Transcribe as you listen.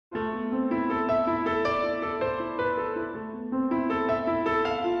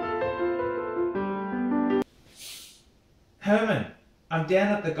Herman, I'm down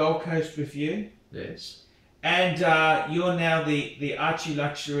at the Gold Coast with you. Yes. And you're now the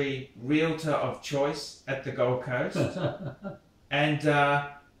ArchieLuxury Realtor of choice at the Gold Coast. And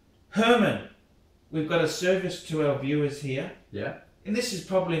Herman, we've got a service to our viewers here. Yeah. And this is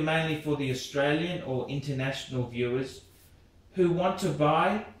probably mainly for the Australian or international viewers who want to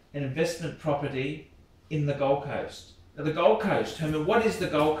buy an investment property in the Gold Coast. Now the Gold Coast, Herman, what is the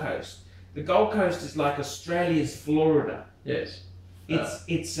Gold Coast? The Gold Coast is like Australia's Florida. Yes.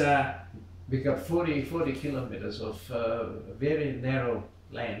 We got 40 kilometers of very narrow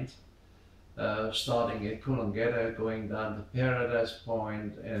land, starting at Coolangatta, going down to Paradise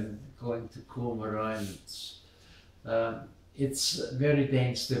Point and going to Coolmarine. It's very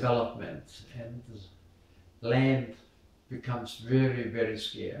dense development, and land becomes very, very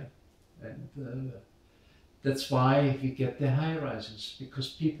scarce. And that's why we get the high rises, because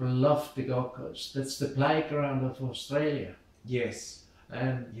people love the Gold Coast. That's the playground of Australia. Yes.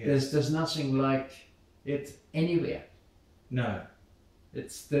 And yes. There's nothing like it anywhere. No.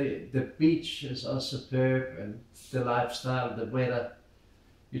 It's the beaches are superb, and the lifestyle, the weather.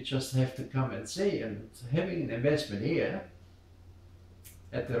 You just have to come and see. And having an investment here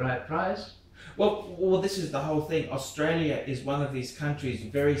at the right price. Well, this is the whole thing. Australia is one of these countries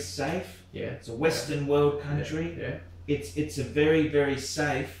very safe. Yeah. It's a Western world country. Yeah. It's a very, very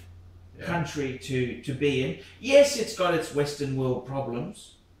safe country to be in. Yes, it's got its Western world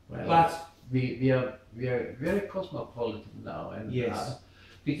problems, well, but we are very cosmopolitan now, and yes.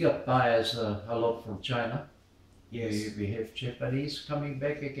 We got buyers a lot from China. Yes. We have Japanese coming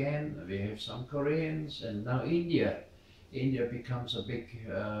back again. We have some Koreans, and now India. India becomes a big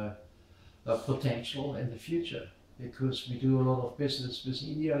potential in the future, because we do a lot of business with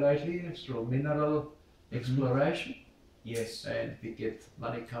India lately through mineral exploration. Yes. And we get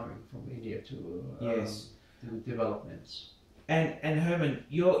money coming from India to developments. And Herman,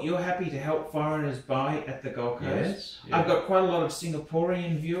 you're happy to help foreigners buy at the Gold Coast? Yes. I've got quite a lot of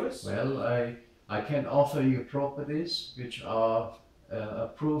Singaporean viewers. Well, I can offer you properties which are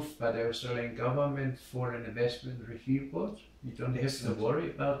approved by the Australian government for an investment review board. You don't have to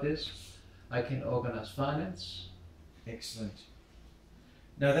worry about this. I can organize finance. Excellent.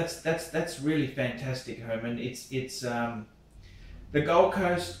 No, that's really fantastic, Herman. It's the Gold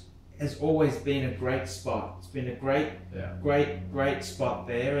Coast has always been a great spot. It's been a great spot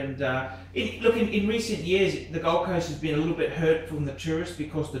there. And look, in recent years, the Gold Coast has been a little bit hurt from the tourists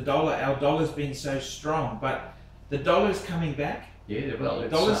because our dollar's been so strong. But the dollar's coming back. Yeah, well,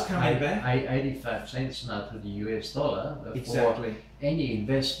 it's dollar's coming back. 85 cents now to the US dollar. Exactly. For any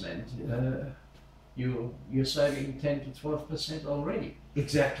investment, you're saving 10 to 12% already.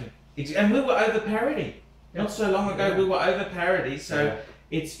 Exactly. And we were over parity. Not so long ago, we were over parity. So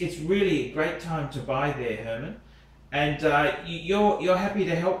it's really a great time to buy there, Herman. And you're happy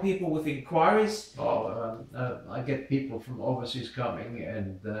to help people with inquiries? Oh, I get people from overseas coming,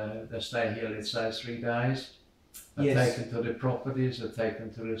 and they stay here, let's say, 3 days. I take them to the properties, I take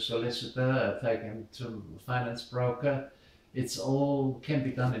them to the solicitor, I take them to finance broker. It's all can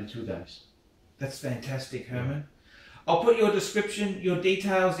be done in 2 days. That's fantastic, Herman. I'll put your description, your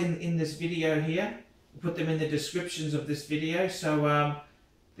details in this video here. We'll put them in the descriptions of this video. So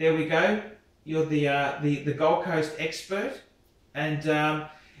there we go. You're the Gold Coast expert, and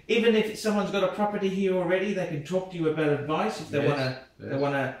even if someone's got a property here already, they can talk to you about advice if they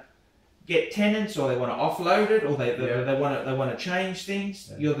want to get tenants, or they want to offload it, or they want to change things.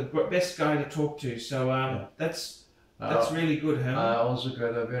 Yeah. You're the best guy to talk to. So that's really good, Herman. I also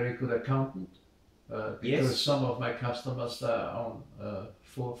got a very good accountant. Because some of my customers own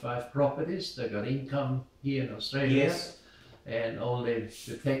 4 or 5 properties. They got income here in Australia. Yes. And all the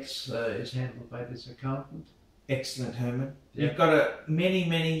tax is handled by this accountant. Excellent, Herman. Yeah. You've got a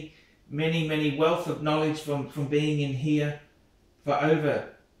many wealth of knowledge from being in here for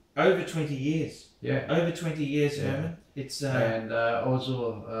over 20 years. Yeah. Over 20 years, Herman. It's and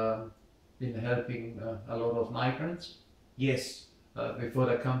also been helping a lot of migrants. Yes. Before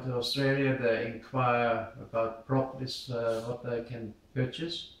they come to Australia, they inquire about properties, what they can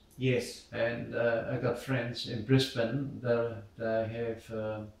purchase. Yes. And I got friends in Brisbane that have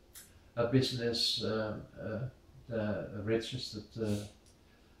a business, registered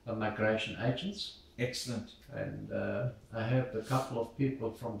migration agents. Excellent. And I helped a couple of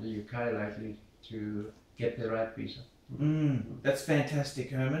people from the UK lately to get the right visa. That's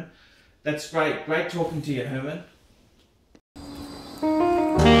fantastic, Herman. That's great. Great talking to you, Herman.